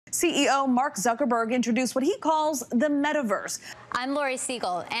CEO Mark Zuckerberg introduced what he calls the Metaverse. I'm Lori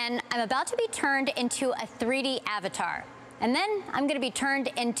Siegel, and I'm about to be turned into a 3D avatar. And then I'm going to be turned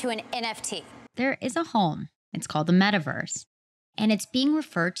into an NFT. There is a home. It's called the Metaverse, and it's being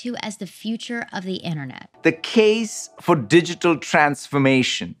referred to as the future of the internet. The case for digital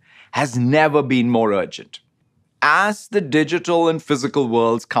transformation has never been more urgent. As the digital and physical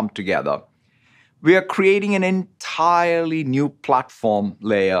worlds come together, we are creating an entirely new platform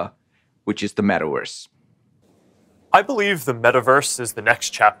layer, which is the Metaverse. I believe the Metaverse is the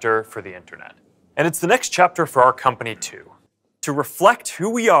next chapter for the internet. And it's the next chapter for our company too. To reflect who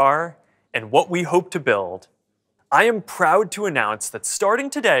we are and what we hope to build, I am proud to announce that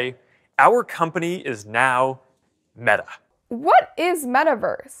starting today, our company is now Meta. What is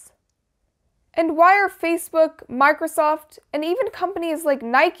Metaverse? And why are Facebook, Microsoft, and even companies like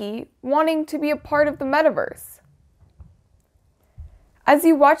Nike wanting to be a part of the Metaverse? As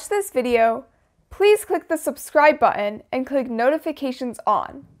you watch this video, please click the subscribe button and click notifications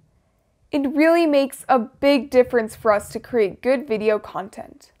on. It really makes a big difference for us to create good video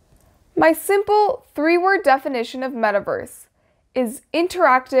content. My simple 3-word definition of Metaverse is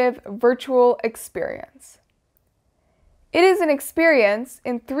interactive virtual experience. It is an experience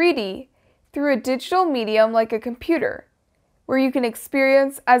in 3D through a digital medium like a computer, where you can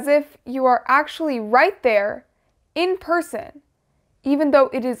experience as if you are actually right there, in person, even though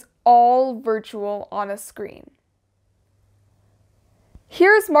it is all virtual on a screen.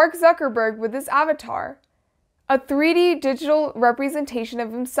 Here's Mark Zuckerberg with his avatar, a 3D digital representation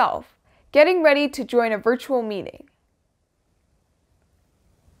of himself, getting ready to join a virtual meeting.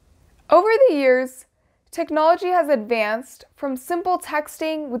 Over the years, technology has advanced from simple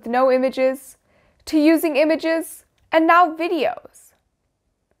texting with no images to using images and now videos.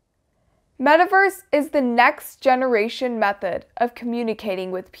 Metaverse is the next generation method of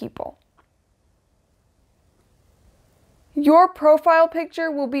communicating with people. Your profile picture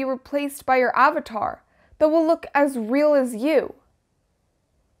will be replaced by your avatar that will look as real as you.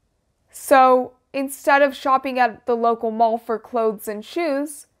 So, instead of shopping at the local mall for clothes and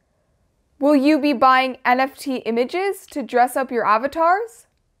shoes, will you be buying NFT images to dress up your avatars?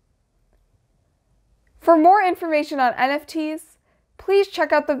 For more information on NFTs, please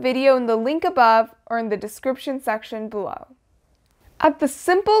check out the video in the link above or in the description section below. At the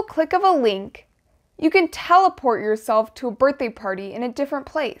simple click of a link, you can teleport yourself to a birthday party in a different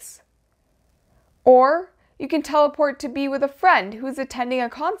place. Or you can teleport to be with a friend who is attending a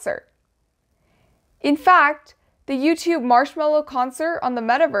concert. In fact, the YouTube Marshmallow concert on the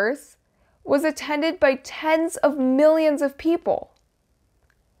Metaverse was attended by tens of millions of people.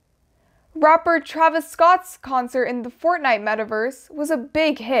 Rapper Travis Scott's concert in the Fortnite Metaverse was a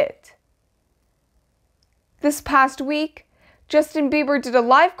big hit. This past week, Justin Bieber did a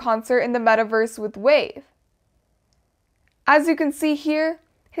live concert in the Metaverse with Wave. As you can see here,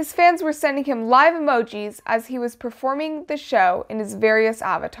 his fans were sending him live emojis as he was performing the show in his various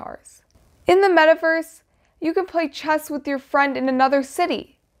avatars. In the Metaverse, you can play chess with your friend in another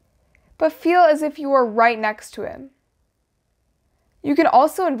city, but feel as if you are right next to him. You can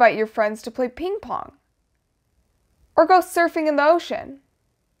also invite your friends to play ping pong or go surfing in the ocean.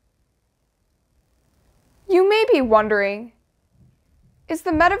 You may be wondering, is the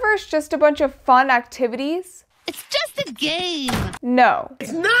Metaverse just a bunch of fun activities? It's just a game. No.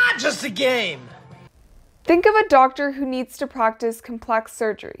 It's not just a game. Think of a doctor who needs to practice complex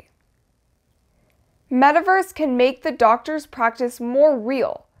surgery. Metaverse can make the doctor's practice more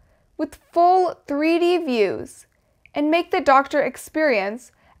real, with full 3D views, and make the doctor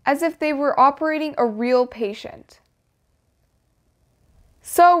experience as if they were operating a real patient.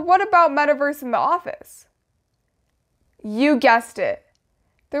 So what about Metaverse in the office? You guessed it.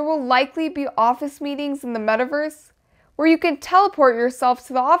 There will likely be office meetings in the Metaverse where you can teleport yourself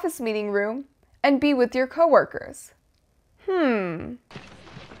to the office meeting room and be with your coworkers.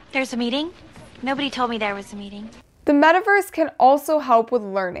 There's a meeting? Nobody told me there was a meeting. The Metaverse can also help with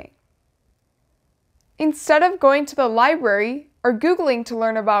learning. Instead of going to the library or Googling to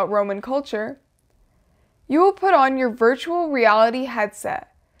learn about Roman culture, you will put on your virtual reality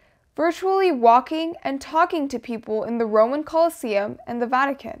headset, virtually walking and talking to people in the Roman Colosseum and the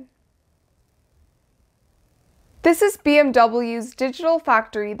Vatican. This is BMW's digital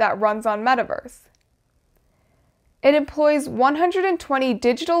factory that runs on Metaverse. It employs 120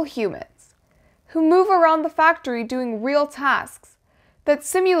 digital humans who move around the factory doing real tasks that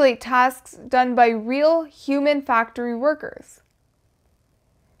simulate tasks done by real human factory workers.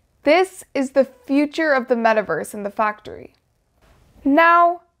 This is the future of the Metaverse in the factory.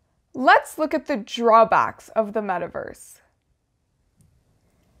 Now, let's look at the drawbacks of the Metaverse.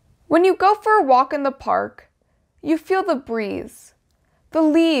 When you go for a walk in the park, you feel the breeze, the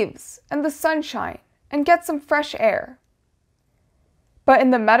leaves, and the sunshine, and get some fresh air. But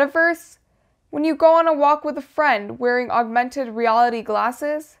in the metaverse, when you go on a walk with a friend wearing augmented reality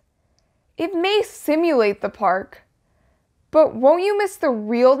glasses, it may simulate the park, but won't you miss the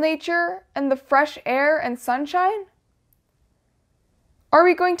real nature and the fresh air and sunshine? Are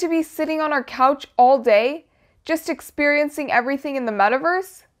we going to be sitting on our couch all day, just experiencing everything in the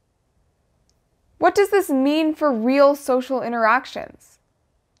metaverse? What does this mean for real social interactions?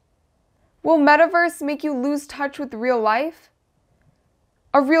 Will metaverse make you lose touch with real life?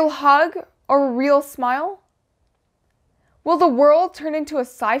 A real hug or a real smile? Will the world turn into a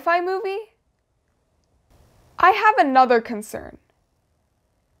sci-fi movie? I have another concern.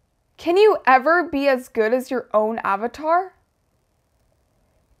 Can you ever be as good as your own avatar?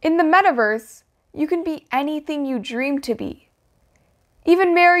 In the metaverse, you can be anything you dream to be,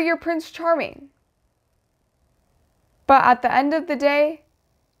 even marry your Prince Charming. But at the end of the day,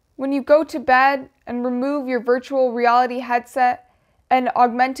 when you go to bed and remove your virtual reality headset and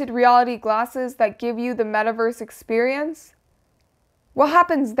augmented reality glasses that give you the metaverse experience, what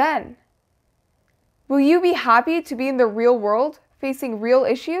happens then? Will you be happy to be in the real world, facing real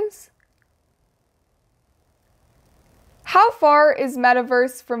issues? How far is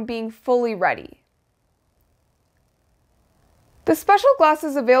metaverse from being fully ready? The special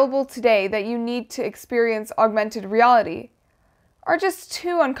glasses available today that you need to experience augmented reality are just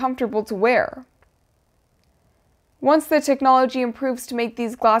too uncomfortable to wear. Once the technology improves to make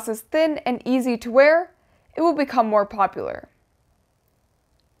these glasses thin and easy to wear, it will become more popular.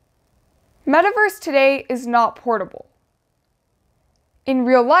 Metaverse today is not portable. In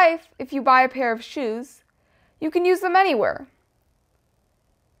real life, if you buy a pair of shoes, you can use them anywhere.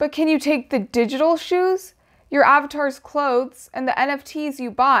 But can you take the digital shoes, your avatar's clothes, and the NFTs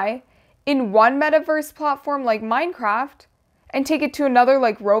you buy in one metaverse platform like Minecraft and take it to another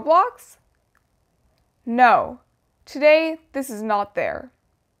like Roblox? No, today this is not there.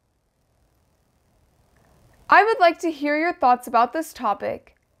 I would like to hear your thoughts about this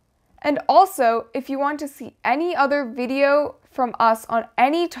topic, and also if you want to see any other video from us on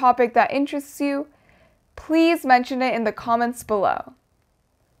any topic that interests you, please mention it in the comments below.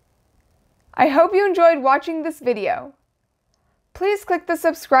 I hope you enjoyed watching this video. Please click the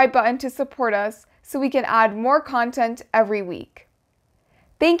subscribe button to support us so we can add more content every week.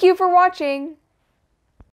 Thank you for watching!